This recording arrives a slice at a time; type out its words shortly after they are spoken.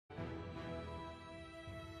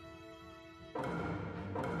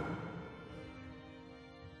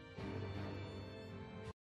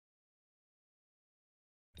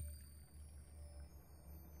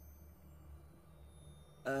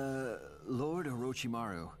Lord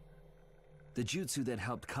Orochimaru. The jutsu that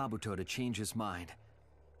helped Kabuto to change his mind.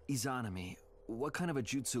 Izanami, what kind of a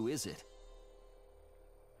jutsu is it?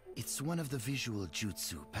 It's one of the visual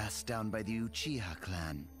jutsu passed down by the Uchiha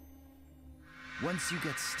clan. Once you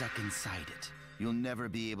get stuck inside it, you'll never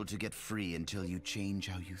be able to get free until you change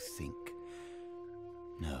how you think.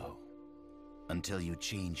 No, until you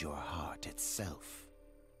change your heart itself.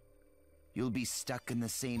 You'll be stuck in the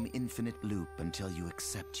same infinite loop until you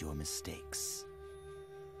accept your mistakes.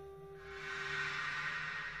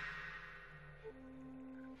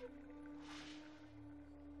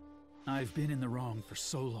 I've been in the wrong for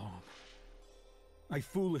so long. I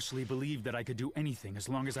foolishly believed that I could do anything as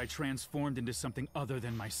long as I transformed into something other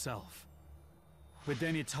than myself. But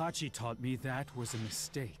then Itachi taught me that was a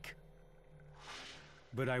mistake.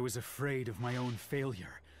 But I was afraid of my own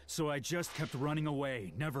failure, so I just kept running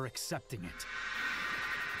away, never accepting it.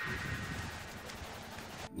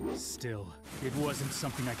 Still, it wasn't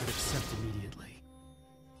something I could accept immediately.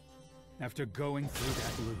 After going through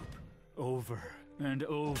that loop, over and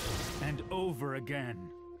over and over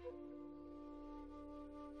again,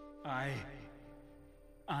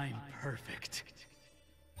 I'm perfect.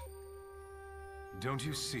 Don't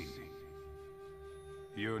you see?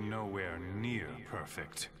 You're nowhere near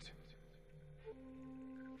perfect.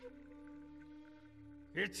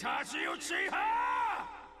 Itachi Uchiha!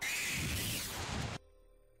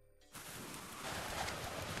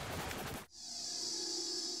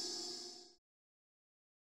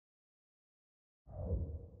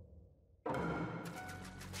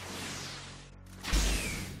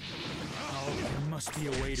 There must be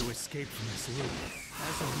a way to escape from this loop.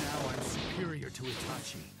 As of now, I'm superior to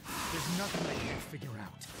Itachi. There's nothing I can't figure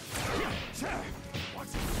out.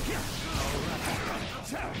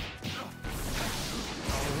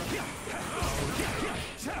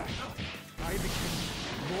 I became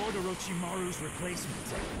Lord Orochimaru's replacement. A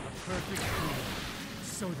perfect fool.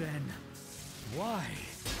 So then, why?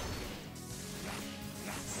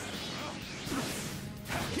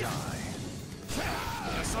 Die.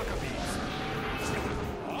 The sucker beams.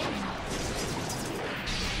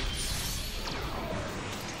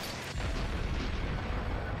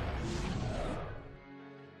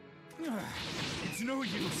 It's no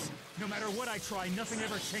use. No matter what I try, nothing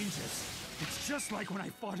ever changes. It's just like when I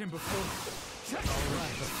fought him before.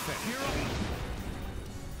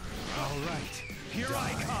 All right, here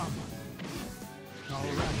I come. All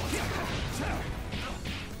right.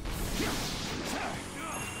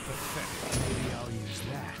 Pathetic. Maybe I'll use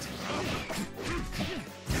that.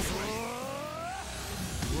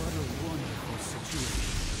 What a wonderful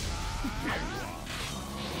situation.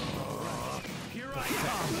 Here I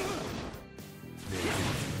come.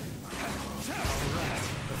 Alright,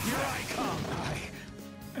 here I come. I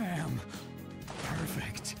am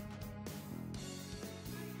perfect.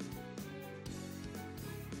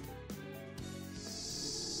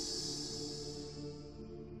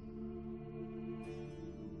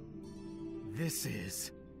 This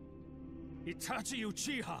is Itachi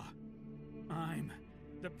Uchiha. I'm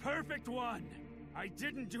the perfect one. I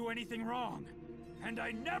didn't do anything wrong, and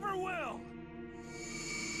I never will.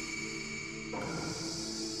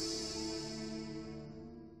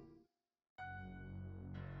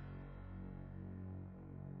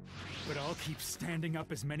 But I'll keep standing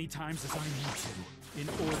up as many times as I need to, in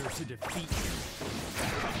order to defeat you.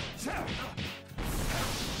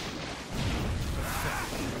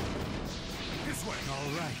 This way!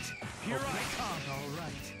 Alright, here I come!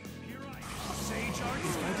 Alright, here I come! Sage Art,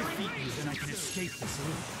 if I defeat you, then I can escape this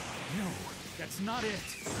loop. No, that's not it!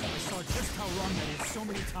 I saw just how wrong that is so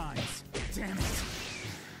many times. Damn it!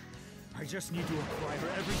 I just need to acquire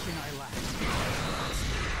everything I lack.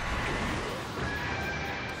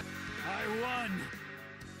 I won!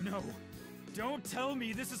 No, don't tell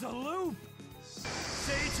me this is a loop!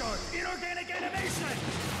 Sage Art, inorganic animation!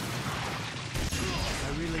 I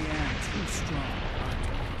really am too strong,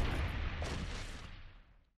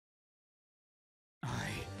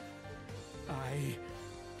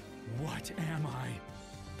 what am I?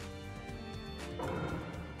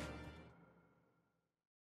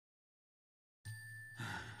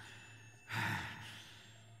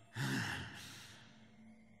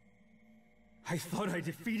 I thought I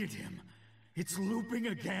defeated him. It's looping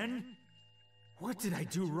again? What did I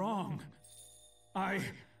do wrong? I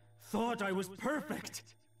thought I was perfect.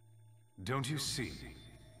 Don't you see?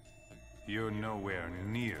 You're nowhere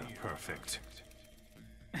near perfect.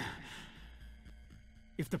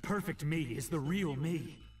 If the perfect me is the real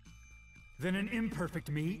me, then an imperfect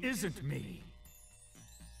me isn't me.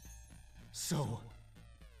 So,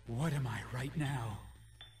 what am I right now?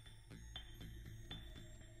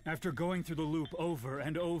 After going through the loop over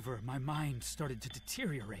and over, my mind started to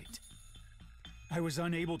deteriorate. I was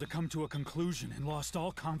unable to come to a conclusion and lost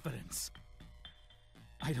all confidence.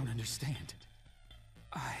 I don't understand.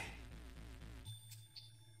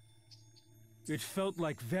 It felt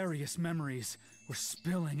like various memories were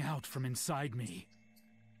spilling out from inside me.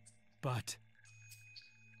 But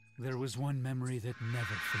there was one memory that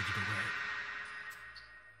never faded away.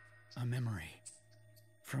 A memory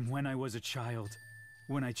from when I was a child,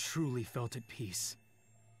 when I truly felt at peace.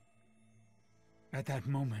 At that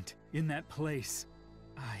moment, in that place,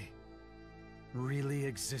 I really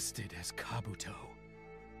existed as Kabuto.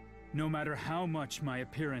 No matter how much my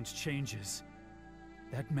appearance changes,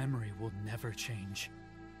 that memory will never change,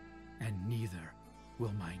 and neither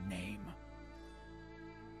will my name.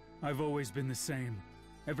 I've always been the same.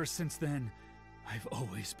 Ever since then, I've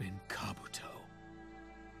always been Kabuto.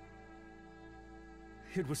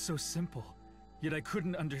 It was so simple, yet I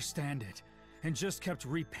couldn't understand it, and just kept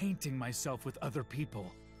repainting myself with other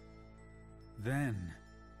people. Then,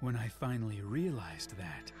 when I finally realized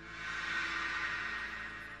that,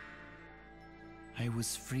 I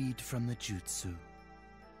was freed from the jutsu.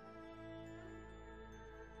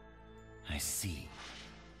 I see.